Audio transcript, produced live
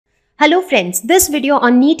Hello friends, this video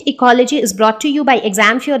on NEET Ecology is brought to you by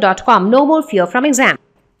examfear.com. No more fear from exam.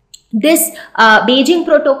 This Beijing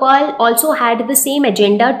protocol also had the same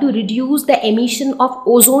agenda to reduce the emission of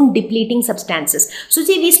ozone depleting substances. So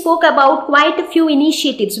see, we spoke about quite a few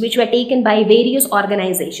initiatives which were taken by various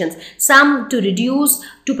organizations. Some to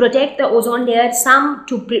protect the ozone layer, some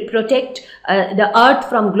to protect the earth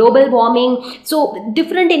from global warming. So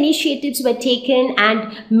different initiatives were taken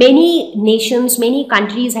and many nations, many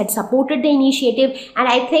countries had supported the initiative, and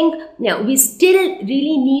I think we still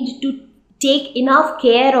really need to take enough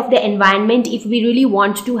care of the environment if we really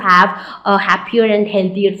want to have a happier and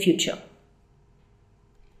healthier future.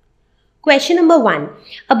 Question number 1.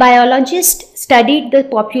 A biologist studied the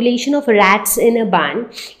population of rats in a barn.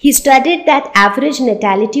 He studied that average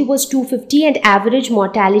natality was 250 and average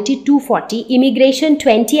mortality 240, immigration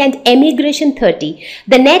 20 and emigration 30.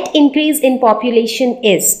 The net increase in population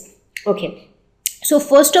is, okay. So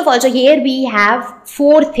first of all, so here we have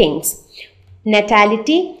 4 things: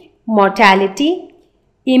 natality, mortality,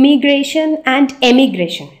 immigration and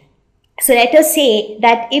emigration. So let us say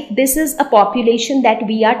that if this is a population that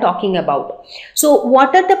we are talking about, so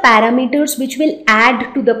what are the parameters which will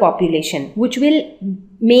add to the population, which will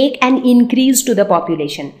make an increase to the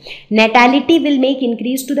population? Natality will make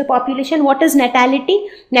increase to the population. What is natality?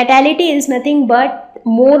 Natality is nothing but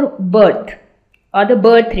more birth, or the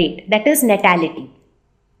birth rate, that is natality.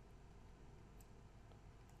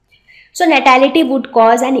 So natality would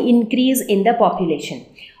cause an increase in the population.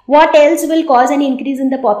 What else will cause an increase in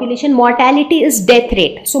the population? Mortality is death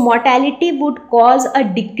rate. So mortality would cause a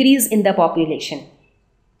decrease in the population.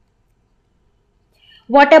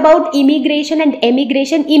 What about immigration and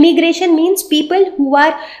emigration? Immigration means people who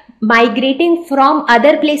are migrating from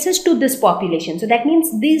other places to this population. So that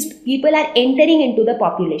means these people are entering into the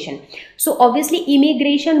population. So obviously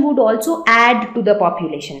immigration would also add to the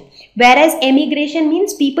population. Whereas emigration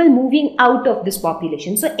means people moving out of this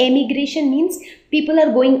population. So emigration means people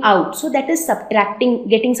are going out. So that is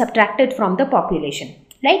getting subtracted from the population,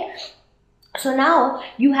 right? So now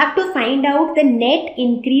you have to find out the net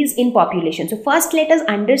increase in population. So first let us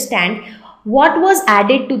understand what was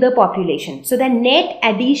added to the population. So the net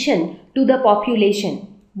addition to the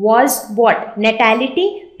population was what?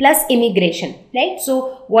 Natality plus immigration, right?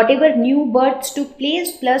 So whatever new births took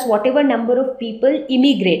place plus whatever number of people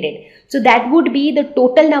immigrated. So that would be the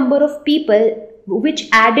total number of people which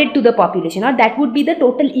added to the population, or that would be the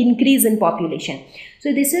total increase in population.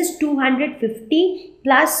 So this is 250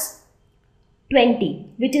 plus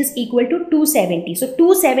 20, which is equal to 270. So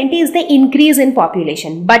 270 is the increase in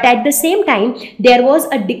population, but at the same time there was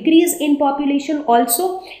a decrease in population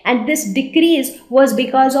also, and this decrease was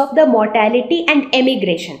because of the mortality and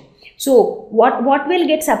emigration. So what will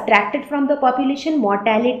get subtracted from the population?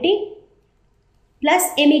 Mortality plus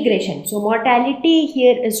emigration. So mortality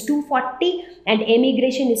here is 240 and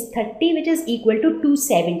emigration is 30, which is equal to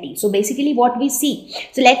 270. So basically what we see,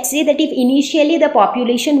 so let's say that if initially the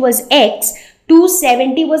population was X,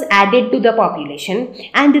 270 was added to the population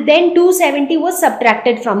and then 270 was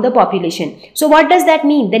subtracted from the population. So what does that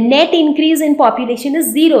mean? The net increase in population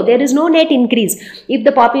is 0. There is no net increase. If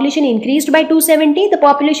the population increased by 270, the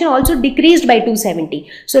population also decreased by 270.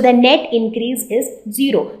 So the net increase is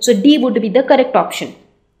 0. So D would be the correct option.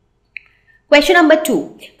 Question number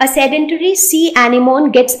 2. A sedentary sea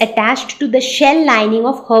anemone gets attached to the shell lining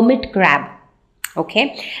of hermit crab.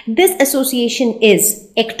 Okay, this association is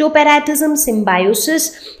ectoparasitism,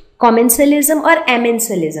 symbiosis, commensalism or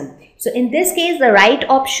amensalism. So in this case the right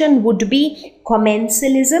option would be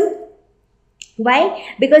commensalism. Why?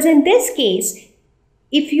 Because in this case,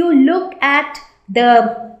 if you look at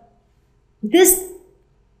this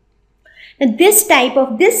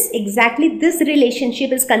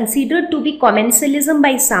relationship is considered to be commensalism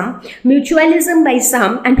by some, mutualism by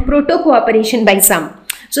some and proto-cooperation by some.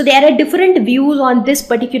 So there are different views on this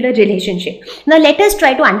particular relationship. Now let us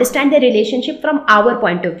try to understand the relationship from our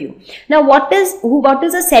point of view. Now what is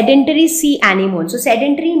a sedentary sea anemone? So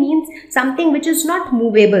sedentary means something which is not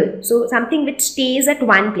movable. So something which stays at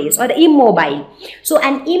one place, or immobile. So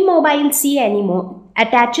an immobile sea anemone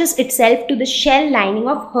attaches itself to the shell lining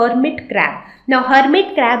of hermit crab. Now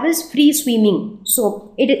hermit crab is free swimming,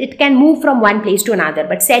 so it can move from one place to another,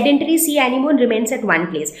 but sedentary sea anemone remains at one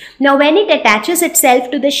place. Now when it attaches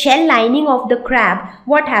itself to the shell lining of the crab,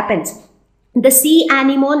 what happens? The sea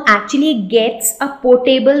anemone actually gets a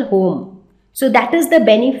portable home. So that is the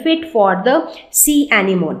benefit for the sea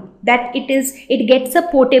anemone, that it gets a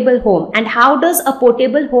portable home. And how does a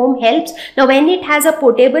portable home helps? Now when it has a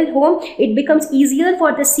portable home, it becomes easier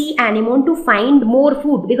for the sea anemone to find more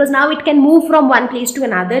food, because now it can move from one place to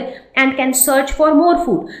another and can search for more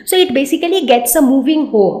food. So it basically gets a moving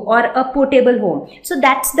home or a portable home. So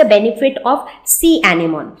that's the benefit of sea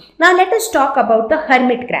anemone. Now let us talk about the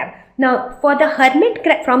hermit crab. Now, for the hermit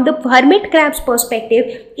crab, from the hermit crab's perspective,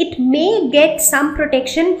 it may get some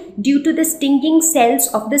protection due to the stinging cells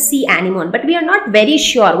of the sea anemone, but we are not very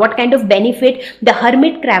sure what kind of benefit the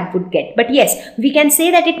hermit crab would get. But yes, we can say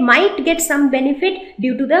that it might get some benefit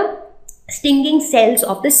due to the stinging cells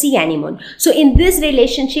of the sea anemone. So in this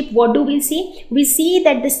relationship, what do we see? We see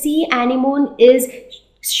that the sea anemone is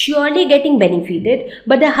surely getting benefited,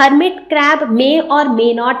 but the hermit crab may or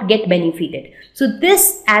may not get benefited. So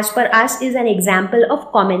this, as per us, is an example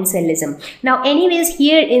of commensalism. Now anyways,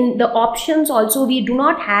 here in the options also, we do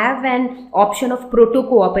not have an option of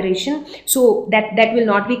proto-cooperation, so that will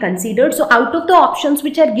not be considered. So out of the options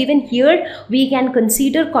which are given here, we can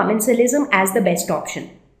consider commensalism as the best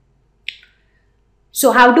option.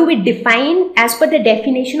 So how do we define? As per the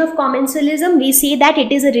definition of commensalism, we say that it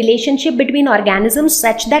is a relationship between organisms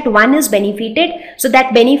such that one is benefited. So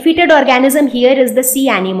that benefited organism here is the sea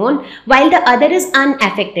anemone, while the other is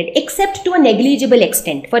unaffected except to a negligible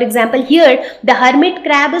extent. For example, here the hermit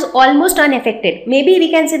crab is almost unaffected. Maybe we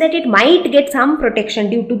can say that it might get some protection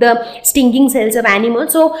due to the stinging cells of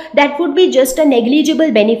animals. So that would be just a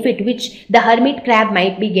negligible benefit which the hermit crab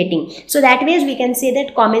might be getting. So that way we can say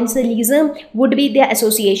that commensalism would be the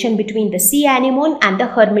association between the sea anemone and the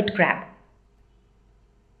hermit crab.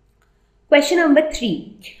 Question number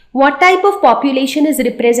 3. What type of population is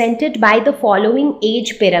represented by the following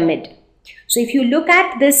age pyramid? So if you look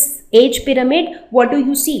at this age pyramid, what do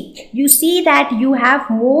you see? You see that you have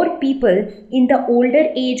more people in the older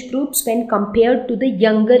age groups when compared to the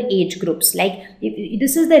younger age groups. Like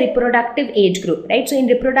this is the reproductive age group, right? So in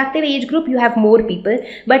reproductive age group, you have more people.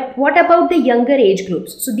 But what about the younger age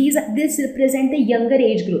groups? So this represent the younger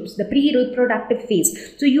age groups, the pre-reproductive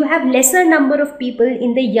phase. So you have lesser number of people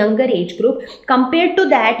in the younger age group. Compared to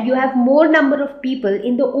that, you have more number of people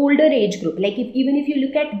in the older age group. Like even if you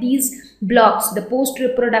look at these blocks, the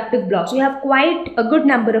post-reproductive blocks, you have quite a good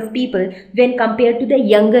number of people when compared to the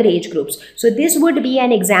younger age groups. So this would be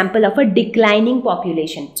an example of a declining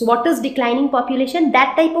population. So what is declining population?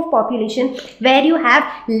 That type of population where you have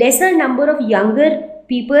lesser number of younger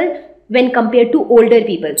people when compared to older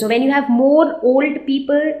people. So when you have more old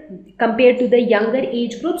people compared to the younger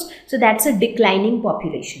age groups, so that's a declining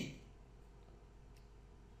population.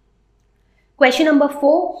 Question number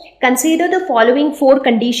 4. Consider the following 4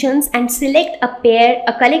 conditions and select a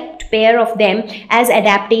correct pair of them as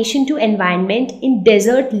adaptation to environment in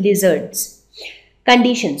desert lizards.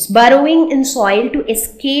 Conditions: burrowing in soil to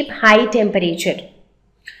escape high temperature.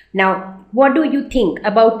 Now, what do you think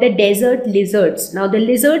about the desert lizards? Now, the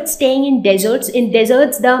lizards staying in deserts,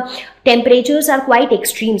 the temperatures are quite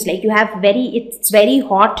extremes. Like it's very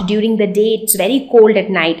hot during the day, it's very cold at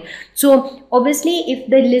night. So obviously, if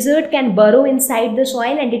the lizard can burrow inside the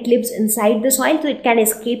soil and it lives inside the soil, so it can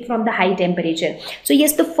escape from the high temperature. So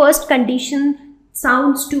yes, the first condition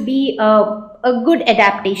sounds to be a good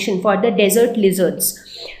adaptation for the desert lizards.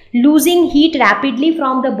 Losing heat rapidly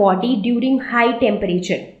from the body during high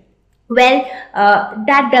temperature. Well,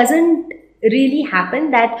 that doesn't really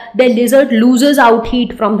happen, that the lizard loses out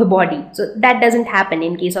heat from the body. So that doesn't happen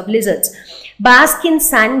in case of lizards. Bask in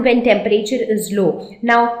sun when temperature is low.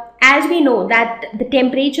 Now, as we know that the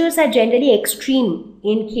temperatures are generally extreme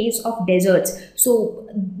in case of deserts. So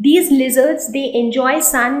these lizards, they enjoy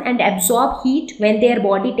sun and absorb heat when their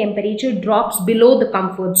body temperature drops below the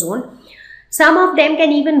comfort zone. Some of them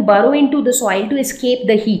can even burrow into the soil to escape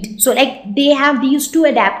the heat. So like they have these 2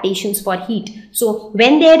 adaptations for heat. So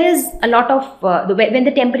when there is a lot of, when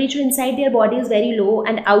the temperature inside their body is very low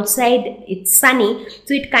and outside it's sunny,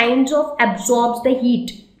 so it kind of absorbs the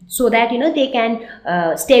heat so that, they can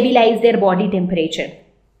stabilize their body temperature.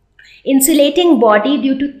 Insulating body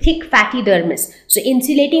due to thick fatty dermis. So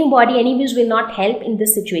insulating body anyways will not help in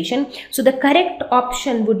this situation. So the correct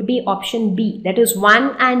option would be option B. That is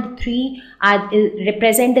 1 and 3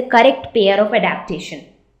 represent the correct pair of adaptation.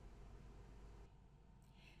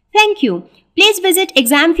 Thank you. Please visit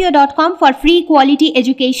examfear.com for free quality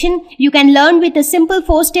education. You can learn with a simple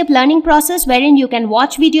 4-step learning process wherein you can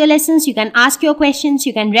watch video lessons, you can ask your questions,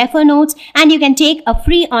 you can refer notes, and you can take a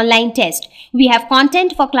free online test. We have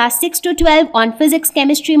content for class 6 to 12 on physics,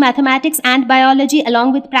 chemistry, mathematics, and biology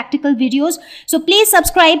along with practical videos. So please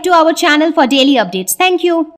subscribe to our channel for daily updates. Thank you.